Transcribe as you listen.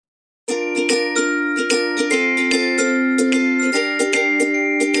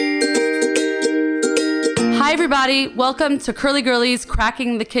everybody. Welcome to Curly Girlies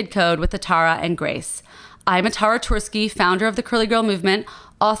Cracking the Kid Code with Atara and Grace. I'm Atara Tversky, founder of the Curly Girl Movement,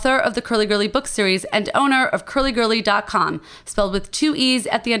 author of the Curly Girly book series, and owner of curlygirly.com, spelled with 2 E's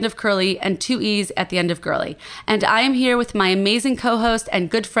at the end of curly and 2 E's at the end of girly. And I am here with my amazing co-host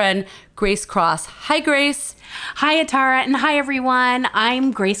and good friend, Grace Cross. Hi, Grace. Hi, Atara, and hi, everyone.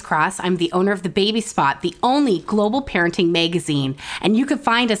 I'm Grace Cross. I'm the owner of The Baby Spot, the only global parenting magazine, and you can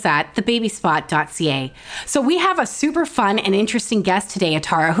find us at thebabyspot.ca. So we have a super fun and interesting guest today,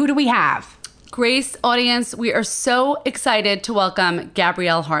 Atara. Who do we have? Grace, audience, we are so excited to welcome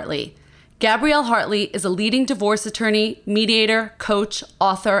Gabrielle Hartley. Gabrielle Hartley is a leading divorce attorney, mediator, coach,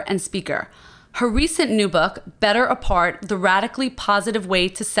 author, and speaker. Her recent new book, Better Apart: The Radically Positive Way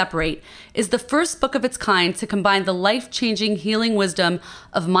to Separate, is the first book of its kind to combine the life-changing healing wisdom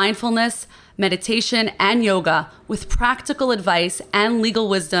of mindfulness, meditation, and yoga with practical advice and legal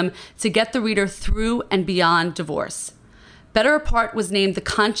wisdom to get the reader through and beyond divorce. Better Apart was named the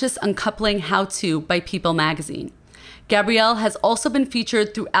Conscious Uncoupling How-To by People magazine. Gabrielle has also been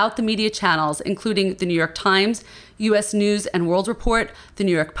featured throughout the media channels, including The New York Times, U.S. News and World Report, The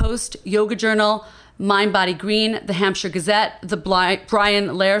New York Post, Yoga Journal, Mind Body Green, The Hampshire Gazette, The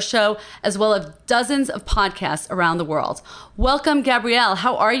Brian Lair Show, as well as dozens of podcasts around the world. Welcome, Gabrielle.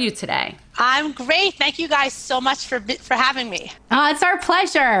 How are you today? I'm great. Thank you guys so much for having me. Oh, it's our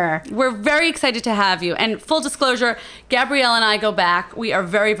pleasure. We're very excited to have you. And full disclosure, Gabrielle and I go back. We are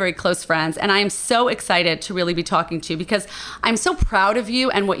very, very close friends. And I am so excited to really be talking to you because I'm so proud of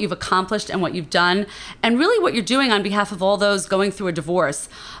you and what you've accomplished and what you've done, and really what you're doing on behalf of all those going through a divorce,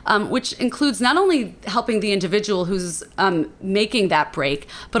 which includes not only helping the individual who's making that break,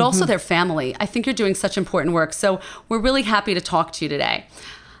 but also their family. I think you're doing such important work. So we're really happy to talk to you today.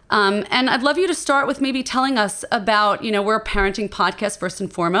 And I'd love you to start with maybe telling us about, we're a parenting podcast first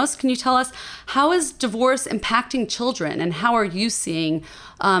and foremost. Can you tell us, how is divorce impacting children, and how are you seeing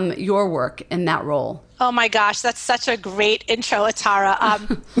your work in that role? Oh my gosh, that's such a great intro, Atara.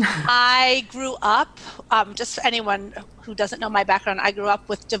 I grew up, just for anyone who doesn't know my background, I grew up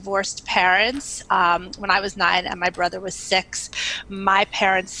with divorced parents. When I was 9 and my brother was 6, my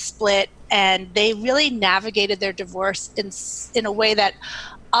parents split, and they really navigated their divorce in a way that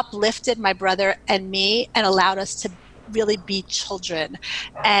uplifted my brother and me and allowed us to really be children.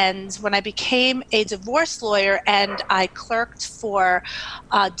 And when I became a divorce lawyer and I clerked for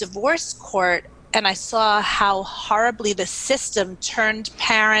a divorce court, and I saw how horribly the system turned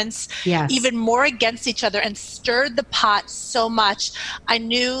parents even more against each other and stirred the pot so much, I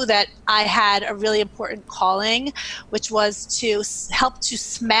knew that I had a really important calling, which was to help to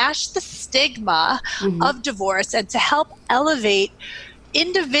smash the stigma of divorce and to help elevate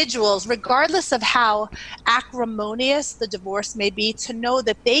individuals, regardless of how acrimonious the divorce may be, to know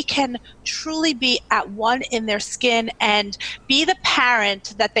that they can truly be at one in their skin and be the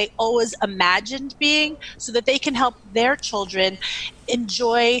parent that they always imagined being, so that they can help their children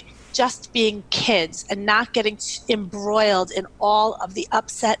enjoy just being kids and not getting embroiled in all of the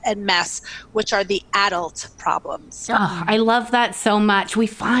upset and mess, which are the adult problems. Oh, I love that so much. We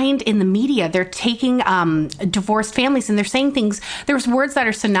find in the media, they're taking divorced families and they're saying things, there's words that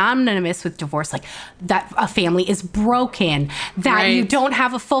are synonymous with divorce, like that a family is broken, that you don't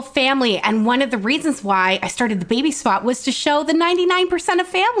have a full family. And one of the reasons why I started The Baby Spot was to show the 99% of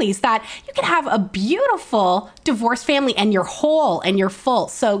families that you can have a beautiful divorced family and you're whole and you're full.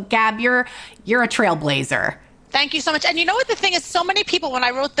 So Gab, you're a trailblazer. Thank you so much. And you know what the thing is, so many people, when I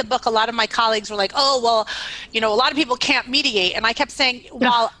wrote the book, a lot of my colleagues were like, oh, well, a lot of people can't mediate. And I kept saying,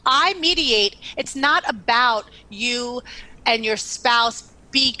 while I mediate, it's not about you and your spouse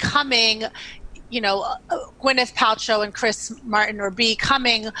becoming, Gwyneth Paltrow and Chris Martin, or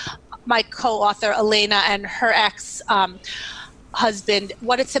becoming my co-author, Elena, and her husband.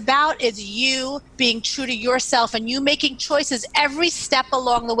 What it's about is you being true to yourself and you making choices every step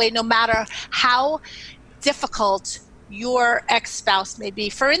along the way, no matter how difficult your ex-spouse may be.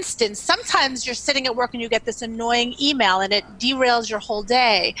 For instance, sometimes you're sitting at work and you get this annoying email and it derails your whole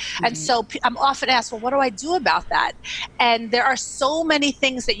day. And so I'm often asked, well, what do I do about that? And there are so many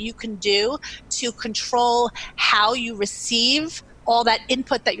things that you can do to control how you receive all that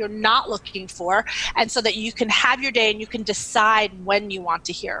input that you're not looking for, and so that you can have your day and you can decide when you want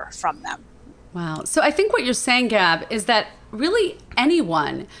to hear from them. Wow. So I think what you're saying, Gab, is that really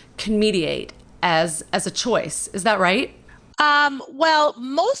anyone can mediate as a choice. Is that right? Well,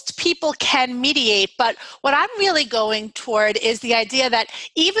 most people can mediate, but what I'm really going toward is the idea that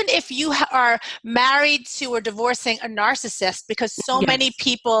even if you are married to or divorcing a narcissist, because so many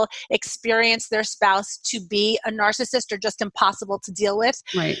people experience their spouse to be a narcissist or just impossible to deal with,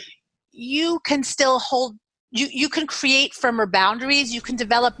 you can still hold you can create firmer boundaries, you can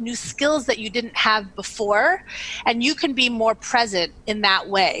develop new skills that you didn't have before, and you can be more present in that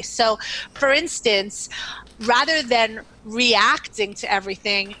way. So, for instance, rather than reacting to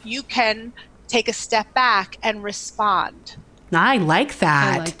everything, you can take a step back and respond. I like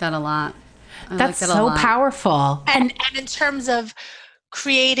that. I like that a lot. That's so powerful. And in terms of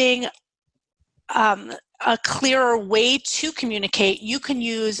creating a clearer way to communicate, you can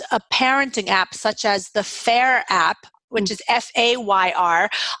use a parenting app such as the FAYR app, which is FAYR.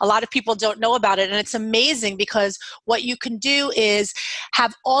 A lot of people don't know about it, and it's amazing because what you can do is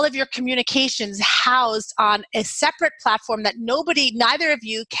have all of your communications housed on a separate platform that neither of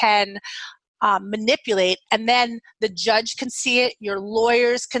you can manipulate, and then the judge can see it, your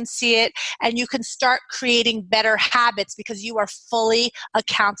lawyers can see it, and you can start creating better habits because you are fully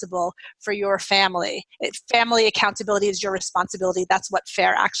accountable for your family. Family accountability is your responsibility. That's what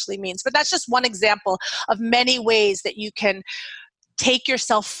FAYR actually means. But that's just one example of many ways that you can take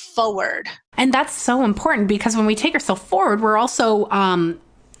yourself forward. And that's so important because when we take ourselves forward, we're also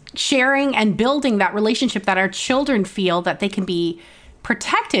sharing and building that relationship that our children feel that they can be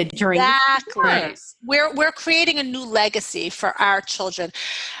protected during exactly. We're creating a new legacy for our children.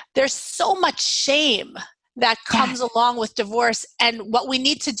 There's so much shame that comes along with divorce, and what we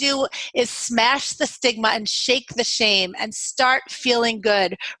need to do is smash the stigma and shake the shame and start feeling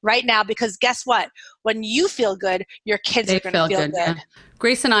good right now, because guess what? When you feel good, your kids are going to feel good. Yeah.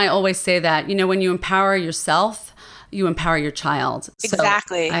 Grace and I always say that, when you empower yourself, you empower your child.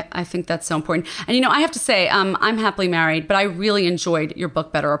 Exactly. So I think that's so important. And, I have to say, I'm happily married, but I really enjoyed your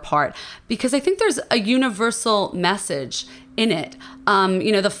book, Better Apart, because I think there's a universal message in it.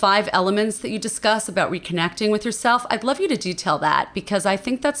 The 5 elements that you discuss about reconnecting with yourself. I'd love you to detail that because I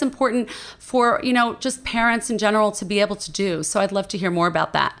think that's important for, just parents in general to be able to do. So I'd love to hear more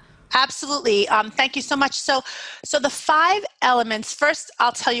about that. Absolutely. Thank you so much. So the 5 elements, first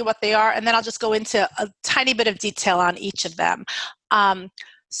I'll tell you what they are, and then I'll just go into a tiny bit of detail on each of them.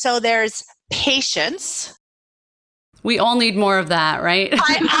 So there's patience. We all need more of that, right?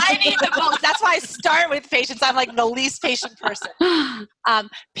 I need the most. That's why I start with patience. I'm like the least patient person.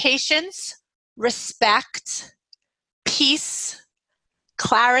 Patience, respect, peace,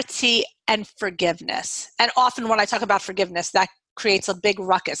 clarity, and forgiveness. And often when I talk about forgiveness, that creates a big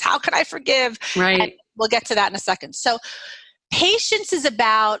ruckus. How can I forgive? Right. And we'll get to that in a second. So patience is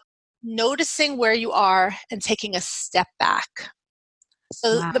about noticing where you are and taking a step back.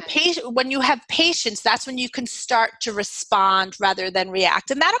 So when you have patience, that's when you can start to respond rather than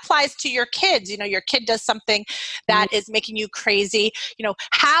react. And that applies to your kids. Your kid does something that is making you crazy.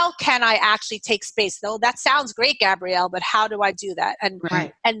 How can I actually take space? Though that sounds great, Gabrielle, but how do I do that?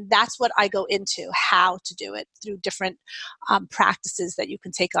 And that's what I go into, how to do it through different practices that you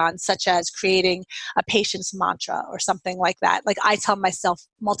can take on, such as creating a patience mantra or something like that. Like I tell myself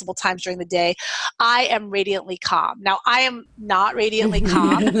multiple times during the day, I am radiantly calm. Now, I am not radiantly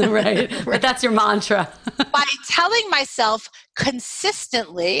calm. Right. But that's your mantra. By telling myself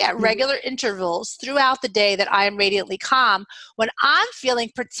consistently at regular intervals throughout the day that I am radiantly calm, when I'm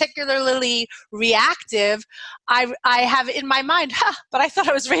feeling particularly reactive, I have in my mind, but I thought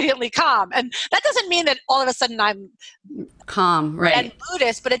I was radiantly calm. And that doesn't mean that all of a sudden I'm calm, right? And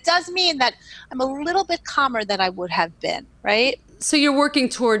Buddhist, but it does mean that I'm a little bit calmer than I would have been, right? So you're working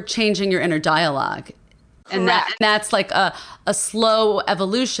toward changing your inner dialogue. And that's like a slow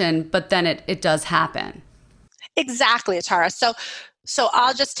evolution, but then it does happen. Exactly, Atara. So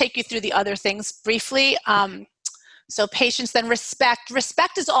I'll just take you through the other things briefly. So patience, then respect.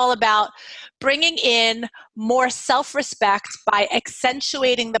 Respect is all about bringing in more self-respect by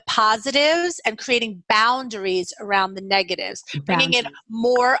accentuating the positives and creating boundaries around the negatives, bringing in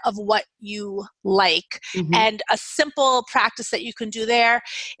more of what you like. Mm-hmm. And a simple practice that you can do there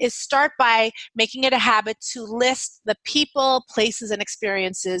is start by making it a habit to list the people, places, and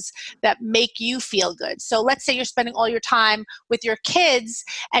experiences that make you feel good. So let's say you're spending all your time with your kids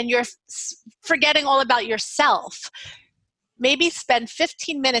and you're forgetting all about yourself. Maybe spend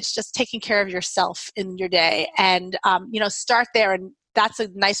 15 minutes just taking care of yourself in your day and, start there. And that's a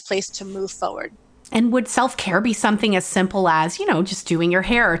nice place to move forward. And would self-care be something as simple as, just doing your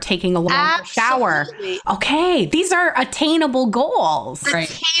hair or taking a longer shower? Okay. These are attainable goals. Right.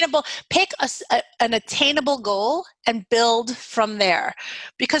 Attainable. Pick an attainable goal and build from there.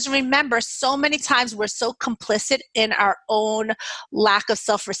 Because remember, so many times we're so complicit in our own lack of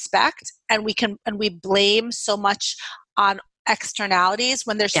self-respect and we blame so much on externalities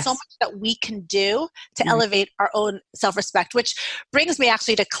when there's so much that we can do to elevate our own self-respect, which brings me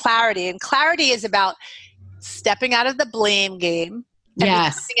actually to clarity. And clarity is about stepping out of the blame game and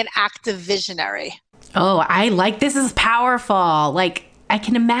becoming an active visionary. Oh, I like this is powerful. Like, I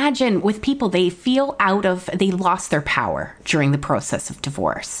can imagine with people, they lost their power during the process of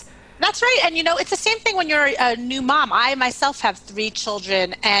divorce. That's right. And, it's the same thing when you're a new mom. I myself have 3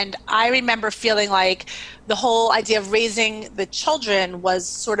 children, and I remember feeling like the whole idea of raising the children was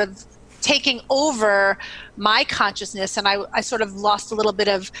sort of taking over my consciousness, and I sort of lost a little bit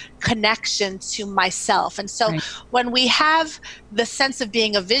of connection to myself. And so when we have the sense of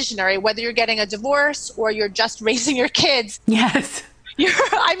being a visionary, whether you're getting a divorce or you're just raising your kids, yes,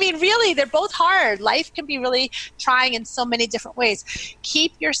 really, they're both hard. Life can be really trying in so many different ways.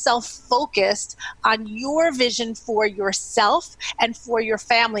 Keep yourself focused on your vision for yourself and for your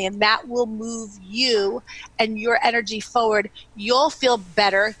family, and that will move you and your energy forward. You'll feel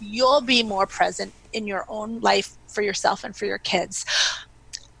better. You'll be more present in your own life for yourself and for your kids.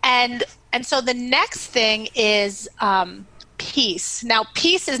 And so the next thing is peace. Now,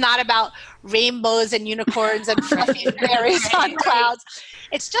 peace is not about rainbows and unicorns and fluffy fairies on clouds.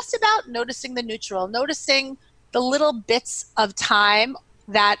 It's just about noticing the neutral, noticing the little bits of time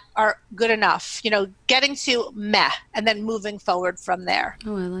that are good enough, getting to meh and then moving forward from there.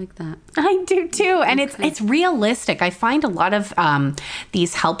 Oh, I like that. I do too. And it's realistic. I find a lot of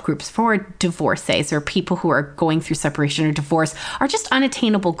these help groups for divorcees or people who are going through separation or divorce are just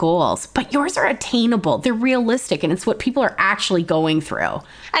unattainable goals, but yours are attainable. They're realistic, and it's what people are actually going through.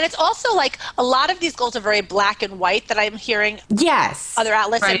 And it's also like a lot of these goals are very black and white that I'm hearing other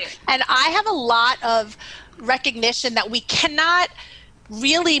outlets. Right. And I have a lot of recognition that we cannot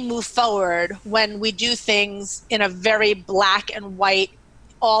really move forward when we do things in a very black and white,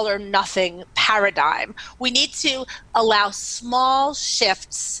 all or nothing paradigm. We need to allow small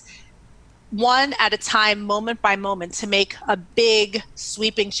shifts, one at a time, moment by moment, to make a big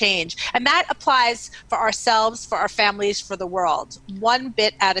sweeping change. And that applies for ourselves, for our families, for the world, one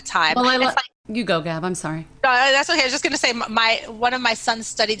bit at a time. Well, you go, Gab. I'm sorry. No, that's okay. I was just going to say one of my sons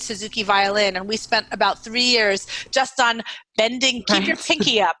studied Suzuki violin, and we spent about 3 years just on bending. Keep your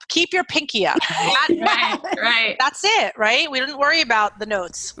pinky up. Keep your pinky up. Right. That's it, right? We didn't worry about the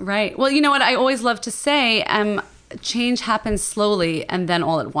notes. Right. Well, you know what I always love to say, change happens slowly and then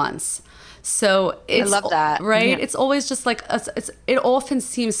all at once. So I love that. Right? Yeah. It's always just like, it often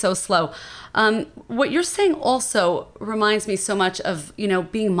seems so slow. What you're saying also reminds me so much of,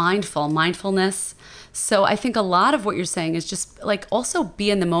 being mindfulness. So I think a lot of what you're saying is just like also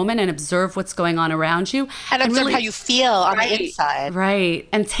be in the moment and observe what's going on around you. And observe how you feel on the inside. Right.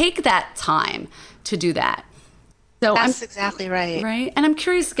 And take that time to do that. So That's exactly right. Right. And I'm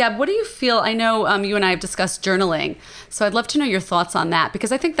curious, Gab, what do you feel? I know you and I have discussed journaling. So I'd love to know your thoughts on that,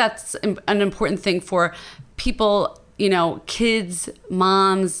 because I think that's an important thing for people, kids,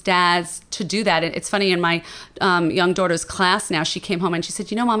 moms, dads, to do that. It's funny, in my young daughter's class now, she came home and she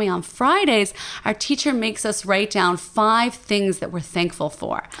said, Mommy, on Fridays, our teacher makes us write down 5 things that we're thankful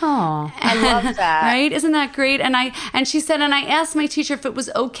for. Oh, I love that. Right? Isn't that great? And she said, and I asked my teacher if it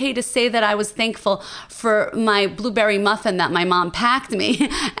was okay to say that I was thankful for my blueberry muffin that my mom packed me.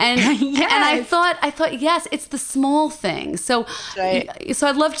 And Yes. and I thought, yes, it's the small things. So, so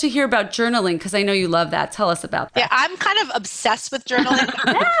I'd love to hear about journaling, because I know you love that. Tell us about that. Yeah, I'm kind of obsessed with journaling.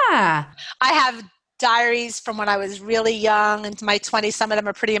 Yeah. I have diaries from when I was really young into my 20s. Some of them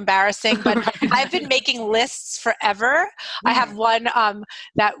are pretty embarrassing, but I've been making lists forever. I have one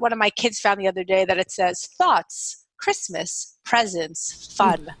that one of my kids found the other day that it says thoughts, Christmas, presents,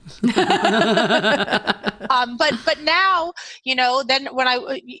 fun. But now, then when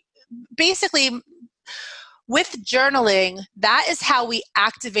basically with journaling, that is how we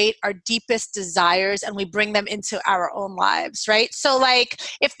activate our deepest desires and we bring them into our own lives, right? So like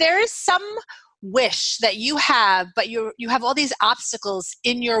if there is some wish that you have, but you have all these obstacles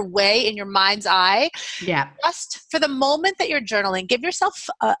in your way, in your mind's eye, just for the moment that you're journaling, give yourself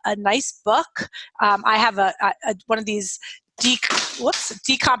a nice book. I have a one of these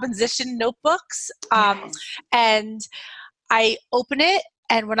decomposition notebooks, and I open it,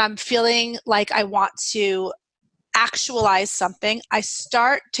 and when I'm feeling like I want to actualize something, I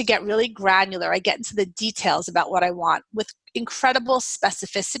start to get really granular. I get into the details about what I want with incredible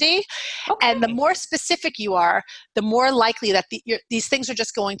specificity. Okay. And the more specific you are, the more likely that these things are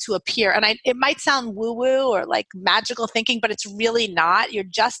just going to appear. And it might sound woo-woo or like magical thinking, but it's really not. You're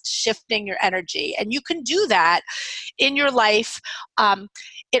just shifting your energy. And you can do that in your life.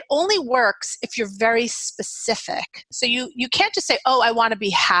 It only works if you're very specific. So you can't just say, oh, I want to be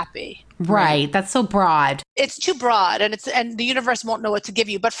happy. Right. That's so broad. It's too broad, and the universe won't know what to give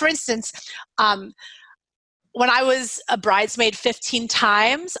you. But for instance, when I was a bridesmaid 15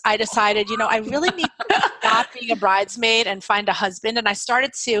 times, I decided, I really need to stop being a bridesmaid and find a husband. And I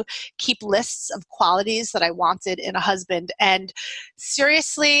started to keep lists of qualities that I wanted in a husband. And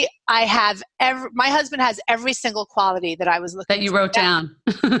seriously, my husband has every single quality that I was looking that you wrote down.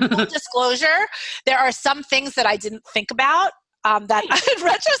 Full disclosure, there are some things that I didn't think about. That in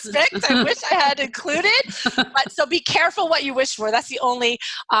retrospect, I wish I had included. But so be careful what you wish for. That's the only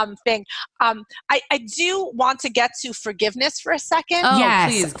thing. I do want to get to forgiveness for a second. Oh,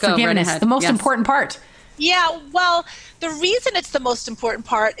 yes, please go forgiveness, right ahead. the most important part. Yeah, well, the reason it's the most important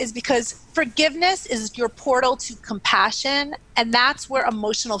part is because forgiveness is your portal to compassion, and that's where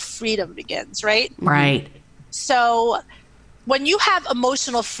emotional freedom begins, right? Right. So when you have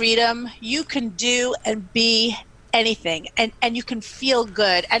emotional freedom, you can do and be anything, and you can feel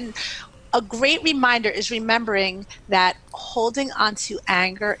good. And a great reminder is remembering that holding on to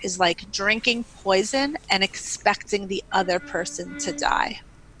anger is like drinking poison and expecting the other person to die.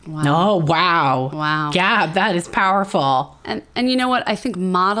 Wow. Oh, wow. Wow. Yeah, that is powerful. And you know what? I think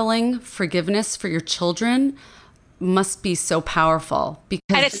modeling forgiveness for your children must be so powerful, because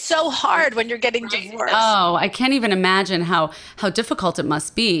and it's so hard when you're getting divorced. Oh, I can't even imagine how difficult it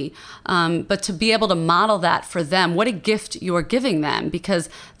must be. But to be able to model that for them, what a gift you're giving them, because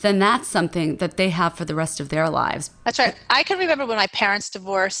then that's something that they have for the rest of their lives. That's right. I can remember when my parents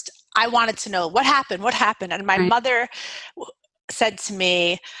divorced, I wanted to know what happened. And my mother said to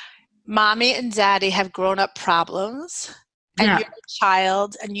me, Mommy and Daddy have grown up problems, and you're a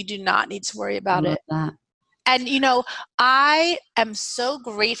child, and you do not need to worry about it. That. And, I am so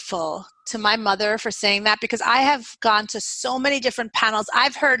grateful to my mother for saying that, because I have gone to so many different panels.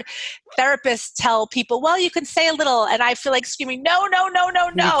 I've heard therapists tell people, well, you can say a little. And I feel like screaming, no.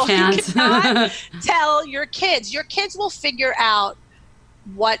 You cannot tell your kids. Your kids will figure out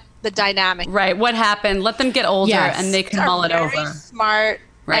what the dynamic. Right. What happened? Let them get older and they can mull it over. Smart.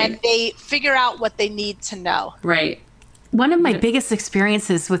 Right. And they figure out what they need to know. Right. One of my biggest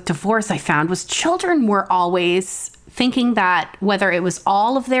experiences with divorce, I found, was children were always thinking that whether it was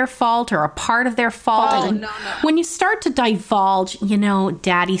all of their fault or a part of their fault. Oh, no. When you start to divulge,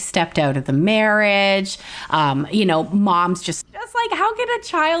 Daddy stepped out of the marriage, mom's just like, how can a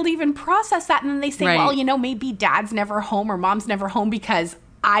child even process that? And then they say, well, maybe dad's never home or mom's never home because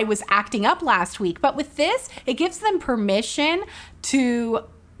I was acting up last week. But with this, it gives them permission to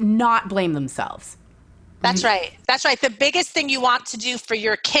not blame themselves. That's right. The biggest thing you want to do for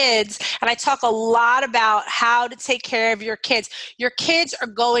your kids, and I talk a lot about how to take care of your kids. Your kids are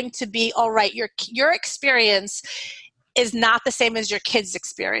going to be all right. Your experience is not the same as your kids'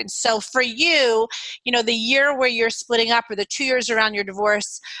 experience. So for you, the year where you're splitting up or the 2 years around your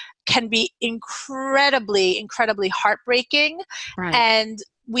divorce can be incredibly, incredibly heartbreaking. Right. And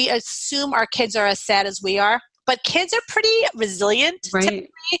we assume our kids are as sad as we are. But kids are pretty resilient. Right.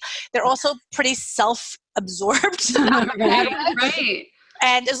 Typically. They're also pretty self-absorbed. Right.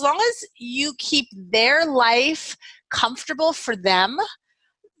 And as long as you keep their life comfortable for them,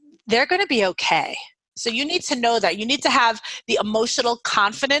 they're going to be okay. So you need to know that. You need to have the emotional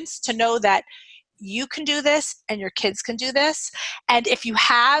confidence to know that you can do this and your kids can do this. And if you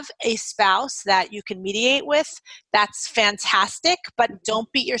have a spouse that you can mediate with, that's fantastic. But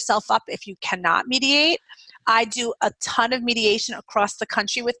don't beat yourself up if you cannot mediate. I do a ton of mediation across the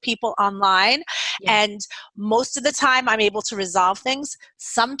country with people online. Yeah. And most of the time I'm able to resolve things.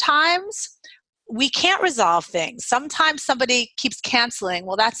 Sometimes we can't resolve things. Sometimes somebody keeps canceling.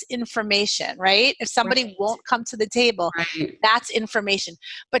 Well, that's information, right? If somebody won't come to the table, that's information.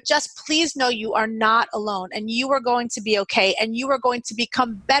 But just please know you are not alone, and you are going to be okay, and you are going to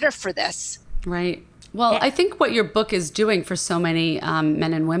become better for this. Right. Well, I think what your book is doing for so many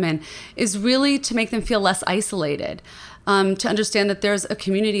men and women is really to make them feel less isolated, to understand that there's a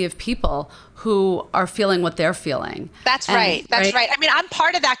community of people who are feeling what they're feeling. That's right. I mean, I'm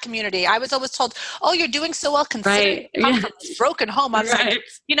part of that community. I was always told, oh, you're doing so well considering you come from this broken home. I was like,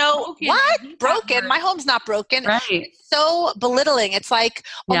 what? Broken? My home's not broken. Right. It's so belittling. It's like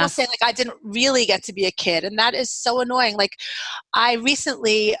almost saying like I didn't really get to be a kid. And that is so annoying. Like I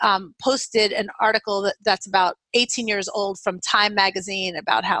recently posted an article that's about 18 years old from Time magazine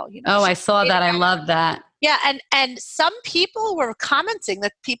about how, Oh, I saw that. I love that. Yeah, and some people were commenting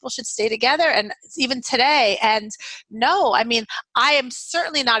that people should stay together, and even today. And no, I mean, I am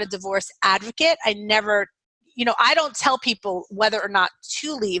certainly not a divorce advocate. I never, I don't tell people whether or not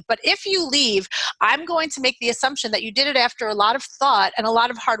to leave. But if you leave, I'm going to make the assumption that you did it after a lot of thought and a lot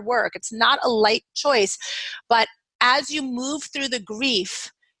of hard work. It's not a light choice. But as you move through the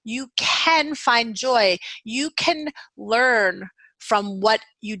grief, you can find joy. You can learn from what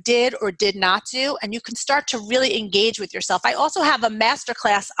you did or did not do, and you can start to really engage with yourself. I also have a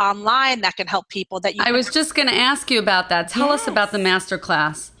masterclass online that can help people that you I was just going to ask you about that. Tell us about the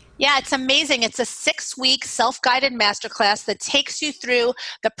masterclass. Yeah, it's amazing. It's a 6-week self-guided masterclass that takes you through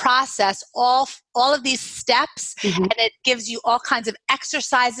the process, all of these steps, and it gives you all kinds of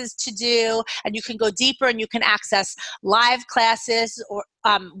exercises to do, and you can go deeper and you can access live classes, or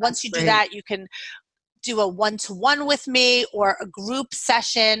once you do that, you can do a one-to-one with me or a group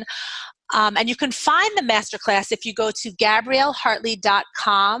session. And you can find the masterclass if you go to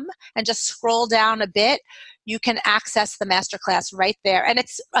GabrielleHartley.com and just scroll down a bit. You can access the masterclass right there. And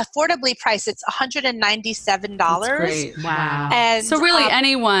it's affordably priced. It's $197. That's great. Wow. And so really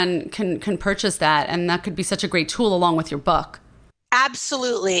anyone can purchase that, and that could be such a great tool along with your book.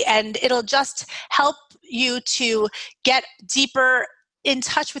 Absolutely. And it'll just help you to get deeper in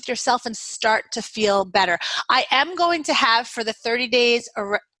touch with yourself and start to feel better. I am going to have, for the 30 days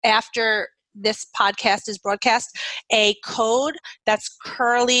after this podcast is broadcast, a code that's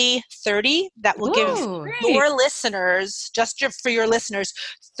Curly30 that will give your listeners, for your listeners,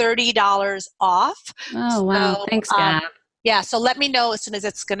 $30 off. Oh, wow. So, thanks, Gab. Yeah, so let me know as soon as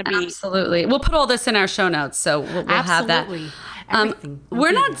it's going to be. Absolutely. We'll put all this in our show notes, so we'll have that. Everything.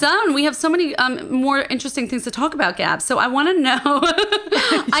 We're not done. We have so many more interesting things to talk about, Gab. So I want to know,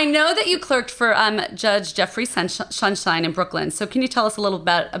 I know that you clerked for Judge Jeffrey Sunshine in Brooklyn. So can you tell us a little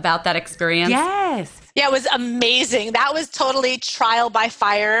bit about that experience? Yes. Yeah, it was amazing. That was totally trial by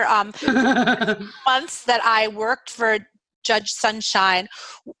fire. Months that I worked for Judge Sunshine,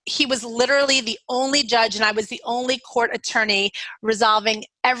 he was literally the only judge, and I was the only court attorney resolving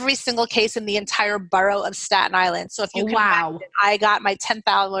every single case in the entire borough of Staten Island. So if you can imagine, I got my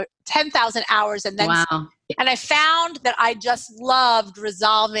 10,000 hours, and then and I found that I just loved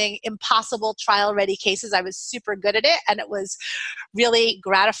resolving impossible trial-ready cases. I was super good at it, and it was really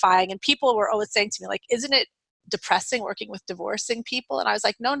gratifying. And people were always saying to me, like, isn't it depressing working with divorcing people? And I was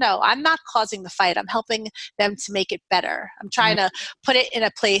like, no, I'm not causing the fight. I'm helping them to make it better. I'm trying to put it in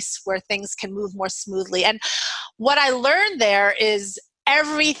a place where things can move more smoothly. And what I learned there is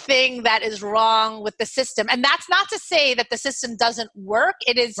everything that is wrong with the system. And that's not to say that the system doesn't work.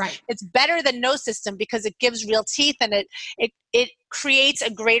 It's better than no system because it gives real teeth, and it creates a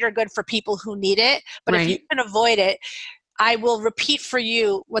greater good for people who need it. But if you can avoid it, I will repeat for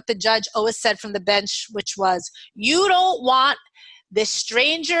you what the judge always said from the bench, which was, you don't want this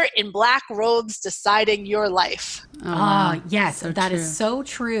stranger in black robes deciding your life. Yes, so that true. is so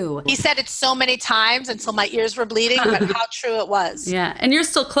true. He said it so many times until my ears were bleeding, but how true it was. Yeah, and you're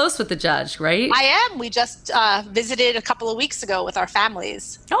still close with the judge, right? I am. We just visited a couple of weeks ago with our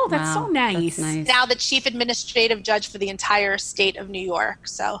families. Oh, that's so nice. That's nice. Now the chief administrative judge for the entire state of New York.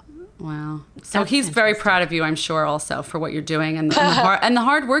 So. Wow. So he's very proud of you, I'm sure, also for what you're doing and the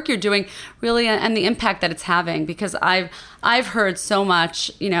hard work you're doing, really, and the impact that it's having. Because I've heard so much,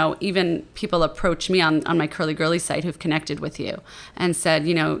 even people approach me on my Curly Girly site who've connected with you and said,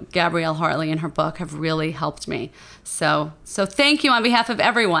 Gabrielle Hartley and her book have really helped me. So thank you on behalf of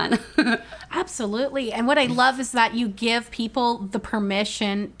everyone. Absolutely. And what I love is that you give people the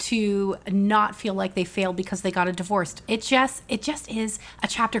permission to not feel like they failed because they got a divorce. It just is a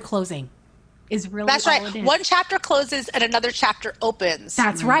chapter closing. Is really That's all right. it is. One chapter closes and another chapter opens.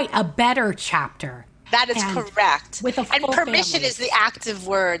 That's right. A better chapter. That is correct. With a full and permission family. is the active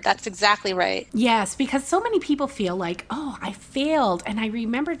word. That's exactly right. Yes, because so many people feel like, oh, I failed. And I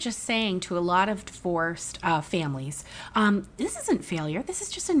remember just saying to a lot of divorced families, this isn't failure. This is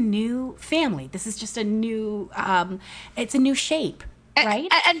just a new family. This is just a new, it's a new shape,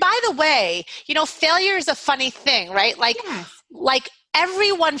 right? And by the way, failure is a funny thing, right? Like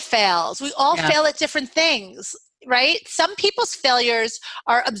everyone fails. We all fail at different things. Right? Some people's failures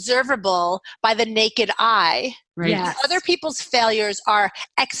are observable by the naked eye. Right. Yes. Other people's failures are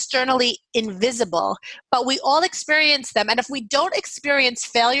externally invisible, but we all experience them. And if we don't experience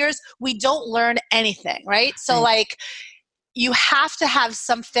failures, we don't learn anything, right? So you have to have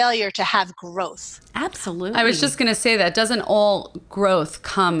some failure to have growth. Absolutely. I was just going to say that doesn't all growth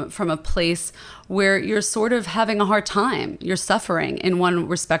come from a place where you're sort of having a hard time, you're suffering in one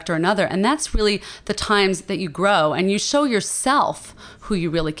respect or another. And that's really the times that you grow and you show yourself who you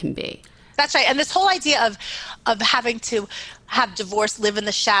really can be. That's right. And this whole idea of having to have divorce live in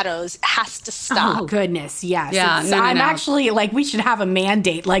the shadows has to stop. Oh, goodness. Yes. Yeah, I'm actually we should have a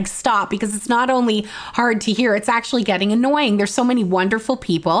mandate, stop, because it's not only hard to hear, it's actually getting annoying. There's so many wonderful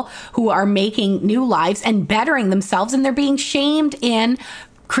people who are making new lives and bettering themselves, and they're being shamed in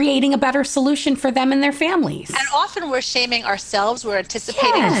creating a better solution for them and their families. And often we're shaming ourselves. We're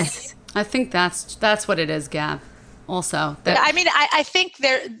anticipating. Yes. I think that's what it is, Gab. also. I mean, I think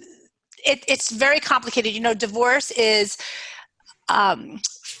it's very complicated. Divorce is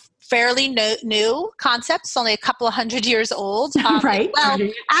fairly new concept. It's only a couple of 100 years old. Right. Well,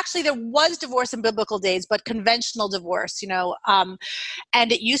 actually, there was divorce in biblical days, but conventional divorce,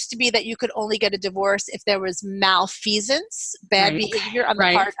 and it used to be that you could only get a divorce if there was malfeasance, bad behavior on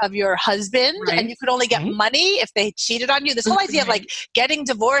the part of your husband, and you could only get money if they cheated on you. This whole idea of like getting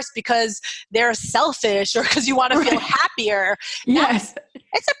divorced because they're selfish or because you want to feel happier. Yes.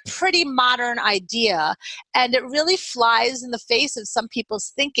 It's a pretty modern idea, and it really flies in the face of some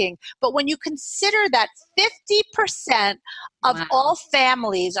people's thinking. But when you consider that 50% of all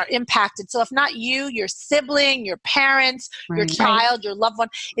families are impacted, so if not you, your sibling, your parents, your child, your loved one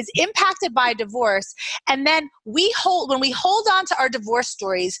is impacted by divorce, and then when we hold on to our divorce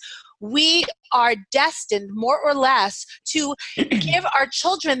stories, we are destined more or less to give our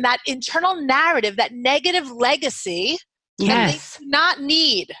children that internal narrative, that negative legacy that they do not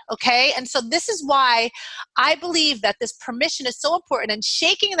need, okay? And so this is why I believe that this permission is so important, and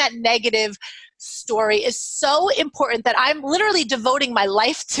shaking that negative story is so important that I'm literally devoting my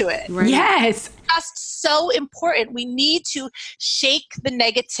life to it. Right. Yes. Just so important. We need to shake the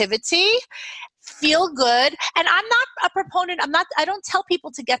negativity, feel good. And I'm not a proponent, I don't tell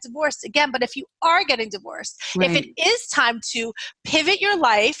people to get divorced again, but if you are getting divorced, if it is time to pivot your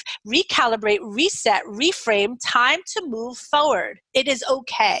life, recalibrate, reset, reframe, time to move forward, it is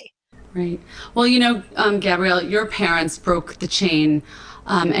okay. Right. Well, Gabrielle, your parents broke the chain,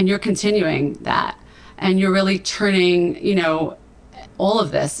 and you're continuing that, and you're really turning, all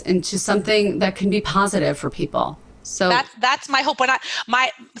of this into something that can be positive for people. So that's my hope.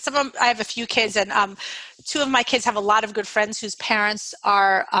 I have a few kids, and two of my kids have a lot of good friends whose parents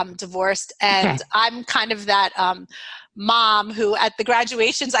are divorced, and I'm kind of that mom who at the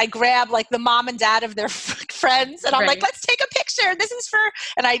graduations I grab like the mom and dad of their friends, and I'm like, let's take a picture. This is for,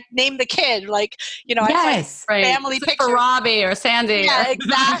 and I name the kid like, yes, family picture for Robbie or Sandy. Yeah,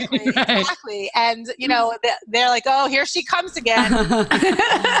 exactly, exactly. And they're like, oh, here she comes again.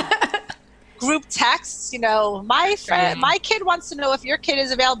 Group texts, my kid wants to know if your kid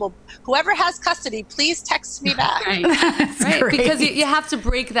is available. Whoever has custody, please text me back. Right. Because you have to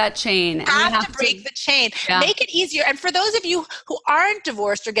break that chain. You have to break the chain. Yeah. Make it easier. And for those of you who aren't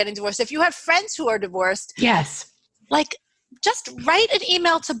divorced or getting divorced, if you have friends who are divorced, just write an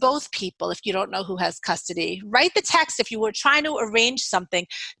email to both people if you don't know who has custody. Write the text if you were trying to arrange something.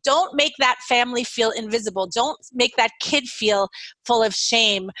 Don't make that family feel invisible. Don't make that kid feel full of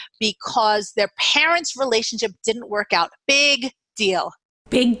shame because their parents' relationship didn't work out. Big deal.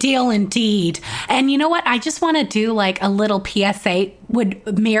 Big deal indeed. And you know what? I just want to do like a little PSA.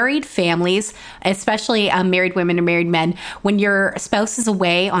 Would married families, especially married women and married men, when your spouse is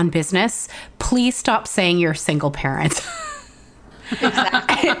away on business, please stop saying you're single parents.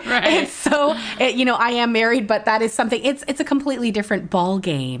 Exactly. It's so, I am married, but that is something, it's a completely different ball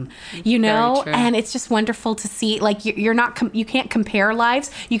game, and it's just wonderful to see, like, you can't compare lives,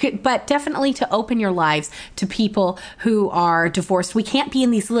 but definitely to open your lives to people who are divorced. We can't be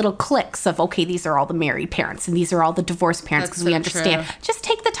in these little cliques of, okay, these are all the married parents and these are all the divorced parents, because we understand. True. Just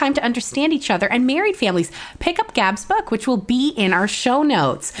take the time to understand each other. And married families, pick up Gab's book, which will be in our show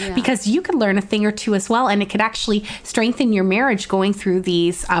notes, because you can learn a thing or two as well, and it could actually strengthen your marriage going through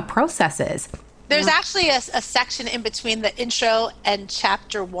these processes. There's actually a section in between the intro and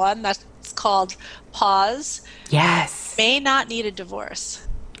chapter 1 that's called Pause. May not need a divorce.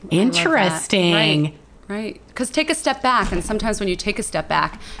 Interesting. Right. Because take a step back, and sometimes when you take a step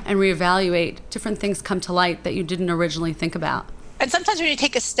back and reevaluate, different things come to light that you didn't originally think about. And sometimes when you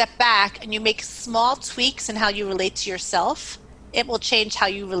take a step back and you make small tweaks in how you relate to yourself, it will change how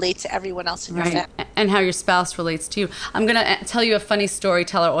you relate to everyone else in your family. And how your spouse relates to you. I'm going to tell you a funny story,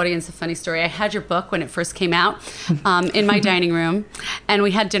 tell our audience a funny story. I had your book when it first came out in my dining room, and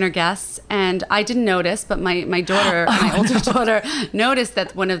we had dinner guests, and I didn't notice, but my daughter, my older daughter, noticed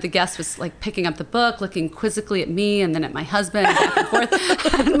that one of the guests was like picking up the book, looking quizzically at me and then at my husband, back and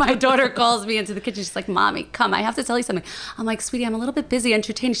forth. And my daughter calls me into the kitchen. She's like, Mommy, come, I have to tell you something. I'm like, sweetie, I'm a little bit busy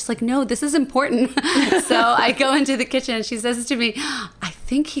entertaining. She's like, no, this is important. So I go into the kitchen and she says to me, I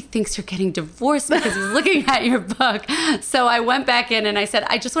think he thinks you're getting divorced because he's looking at your book. So I went back in and I said,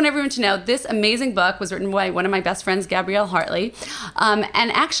 I just want everyone to know this amazing book was written by one of my best friends, Gabrielle Hartley. And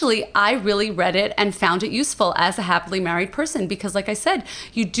actually, I really read it and found it useful as a happily married person because, like I said,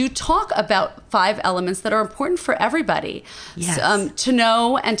 you do talk about 5 elements that are important for everybody to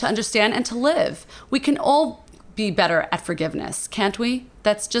know and to understand and to live. We can all be better at forgiveness, can't we?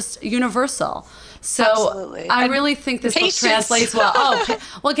 that's just universul. So Absolutely. I And really think this book patience. translates well.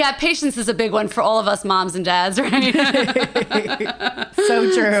 Well, yeah, patience is a big one for all of us moms and dads, right?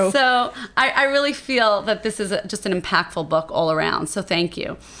 So true. So I really feel that this is just an impactful book all around. So thank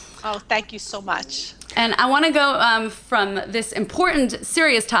you. Oh, thank you so much. And I want to go from this important,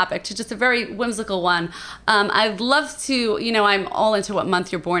 serious topic to just a very whimsical one. I'd love to, I'm all into what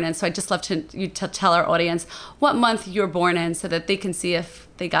month you're born in, so I'd just love you to tell our audience what month you're born in so that they can see if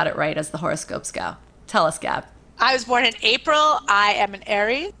they got it right as the horoscopes go. Tell us, Gab. I was born in April. I am an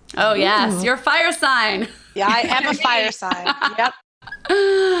Aries. Oh, yes. You're a fire sign. Yeah, I am a fire sign. Yep. All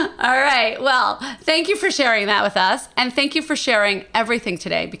right. Well, thank you for sharing that with us. And thank you for sharing everything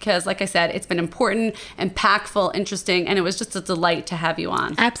today because, like I said, it's been important, impactful, interesting, and it was just a delight to have you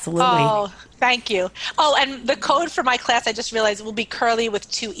on. Absolutely. Oh, thank you. Oh, and the code for my class, I just realized, will be Curly with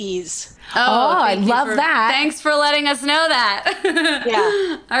 2 E's. I thank you love that. Thanks for letting us know that.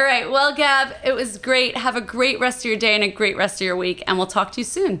 Yeah. All right. Well, Gab, it was great. Have a great rest of your day and a great rest of your week, and we'll talk to you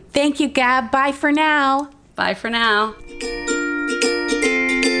soon. Thank you, Gab. Bye for now. Bye for now.